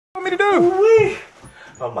me to do? Ooh-wee.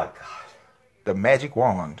 Oh my God. The magic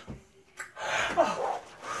wand. Oh.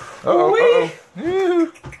 Uh-oh.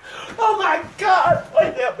 Oh my God.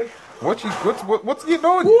 Please help me. What's you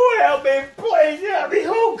doing? Ooh, help me. Please help me.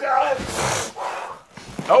 Oh God.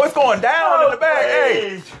 Oh, it's going down in the back.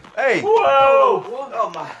 Please. Hey. Whoa.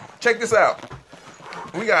 Oh my. Check this out.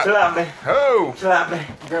 We got. Chill out, me. Oh. Chill out, me.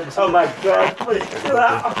 Oh my God. Please. Chill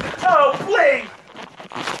out. Oh, please.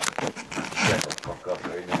 Shut the fuck up.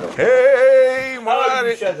 There you go. Hey, Oh, Marty.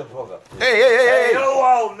 you shut the fuck up. Hey. Go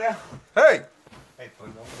on now. Hey. Hey, put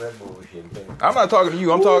on that bullshit, man. I'm not talking to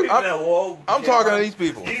you. I'm talking to these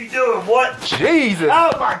people. You doing what? Jesus.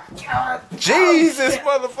 Oh my God. Jesus,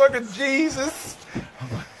 Oh, motherfucker, Jesus.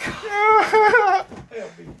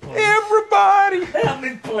 help me, please. Everybody. Help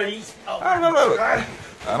me, please. Oh, I don't know. God.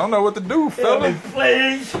 I don't know what to do, Help fella. me,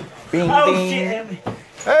 please. Bing, Oh, bing. shit, help me.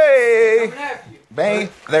 Hey. Bang.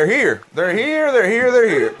 They're here. They're here.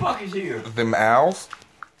 Who the fuck is here? Them owls.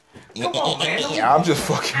 Come on, man. I'm just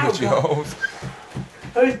fucking with you, hoes.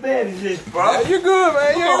 Whose bed is this, bro? Yeah, you're good,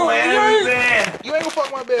 man. Come on, man. Whose bed? You ain't gonna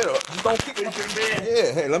fuck my bed up. You gonna kick It's your bed.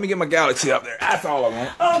 Yeah, hey, let me get my galaxy up there. That's all I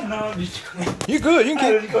want. Oh, no. I'm just You good. You I'm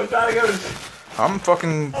can just gonna try to go to... I'm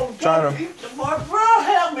fucking Oh, trying to. some more, bro.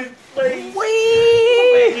 Help me, please. Come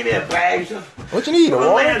on, man. Give me a bag. What you need? A Come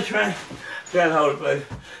on, water? man. Try to hold it, please.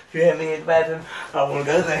 If you have me in the bathroom, I want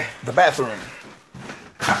to go there. The bathroom.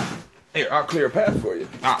 Here, I'll clear a path for you.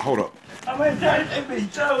 Hold up. I'm going to try to be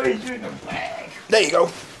so easy in the bag. There you go.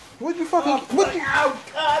 What'd you fucking? Oh,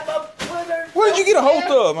 God, my Twitter. Where'd you get a hold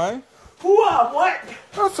of, man? What?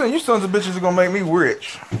 I'm saying you sons of bitches are gonna make me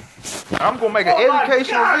rich. I'm gonna make an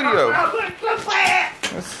educational video.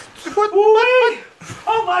 What?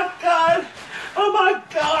 Oh my God! Oh my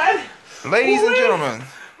God! Ladies and gentlemen,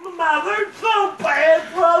 Mother, so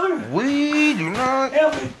bad, brother. we do not.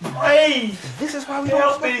 Help me, please. This is why we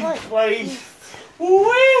Help don't me, smoke please.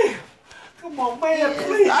 Woo! Come on, man,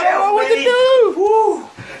 please I don't help know what me. to do. Woo!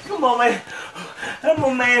 Come on, man. Come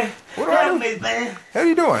on, man. What do I Help do? me, man. How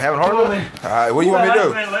you doing? Having a hard Come on, time? man. All right, what do you want me to do?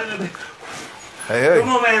 Man, Hey. come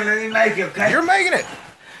on, man. Let me make it, okay? You're making it.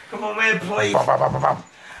 Come on, man, please. Bum, bum, bum, bum, bum.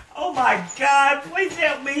 Oh my God! Please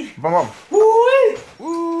help me. Bum, bum. Woo!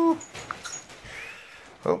 Woo.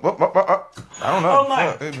 Oh. I don't know. Oh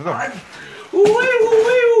my It's God! Woo!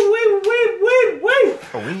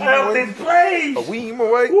 A weem Help me, away. please. A weem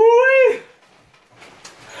away. Woo!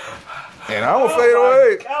 And I'm gonna fade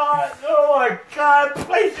away. God! Oh my God!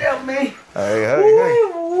 Please help me.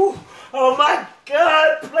 Hey. Woo! Oh my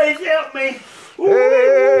God! Please help me.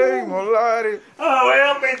 Hey, Molari. Oh,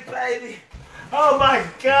 help me, baby. Oh my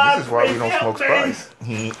God! This is why we please don't help smoke me. spice.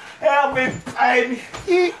 Help me, baby.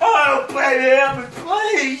 Oh, baby, help me,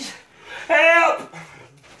 please. Help.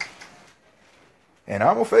 And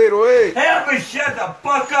I'm gonna fade away. Help me shut the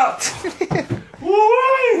fuck up. Woo!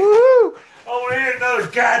 Woo! I want to hear another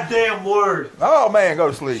goddamn word. Oh man, go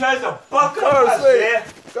to sleep. Shut the fuck up, Go to I sleep.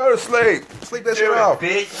 said. Go to sleep. Sleep that shit Do it, off.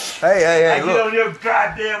 bitch. Hey, I get look. on your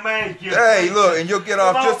goddamn ass. You Hey, bitch. look, and you'll get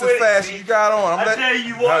off Come on just as with it, fast as bitch. you got on. I tell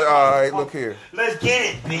you what. All right, look here. Let's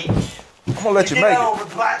get it, bitch. I'm gonna let you get make on it.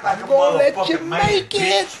 the block like a Gonna let motherfucking you man, make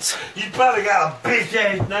bitch. it. You probably got a bitch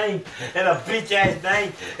ass name and a bitch ass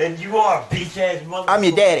name, and you are a bitch ass motherfucker. I'm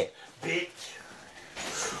your daddy. Bitch.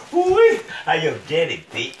 Woo-wee. I'm your daddy,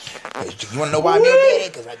 bitch. You wanna know why I'm your daddy?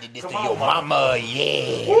 Because I did this Come to on, your mama,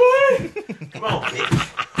 yeah. Woo-wee. Come on,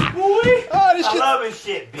 bitch. Woo-wee. Oh, this I shit. love this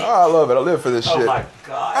shit, bitch. Oh, I love it. I live for this Oh shit. my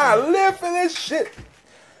God. I live for this shit.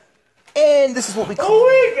 And this is what we call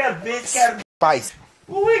Woo-wee. Got a bitch. Got a spice.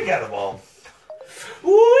 Woo-wee. Got a ball.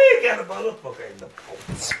 Woo-wee. Got a motherfucker in the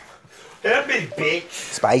boat. That bitch.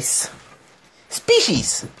 Spice.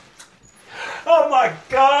 Species. Oh my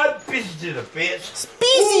God, bitches in a bitch.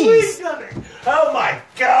 Species. Ooh, oh my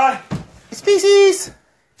God. Species.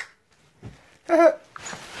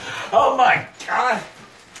 Oh my God.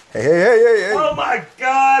 Hey. Oh my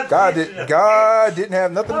God. God didn't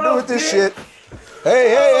have nothing to do with this shit.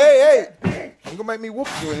 Hey. You gonna make me whoop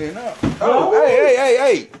you in here now. Oh,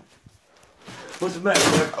 hey. What's the matter,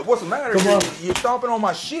 man? What's the matter? Come on. You're stomping on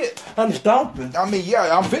my shit. I'm stomping. I mean,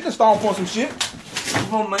 yeah, I'm fitting to stomp on some shit.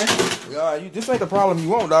 Come on, man. This ain't the problem you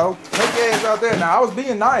want, dog. Take your ass out there. Now, I was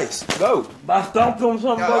being nice. Go. I stomped on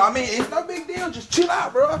something. I mean, it's no big deal. Just chill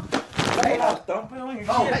out, bro. I stomping on your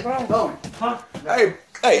shit, bro. Huh?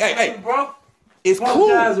 Hey. Bro. It's cool.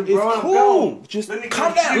 Apologizing, bro. It's I'm cool. gone. Just Let me calm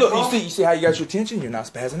go down. shoot, Look, bro. you see how you got your attention? You're not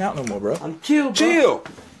spazzing out no more, bro. I'm chill, bro. Chill.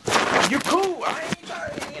 You're cool. I ain't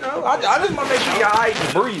trying, you know. I just want to make sure you're all right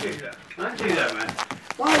and breathing. I do that, man.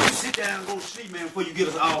 Why don't you sit down and go to sleep, man, before you get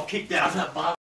us all kicked out?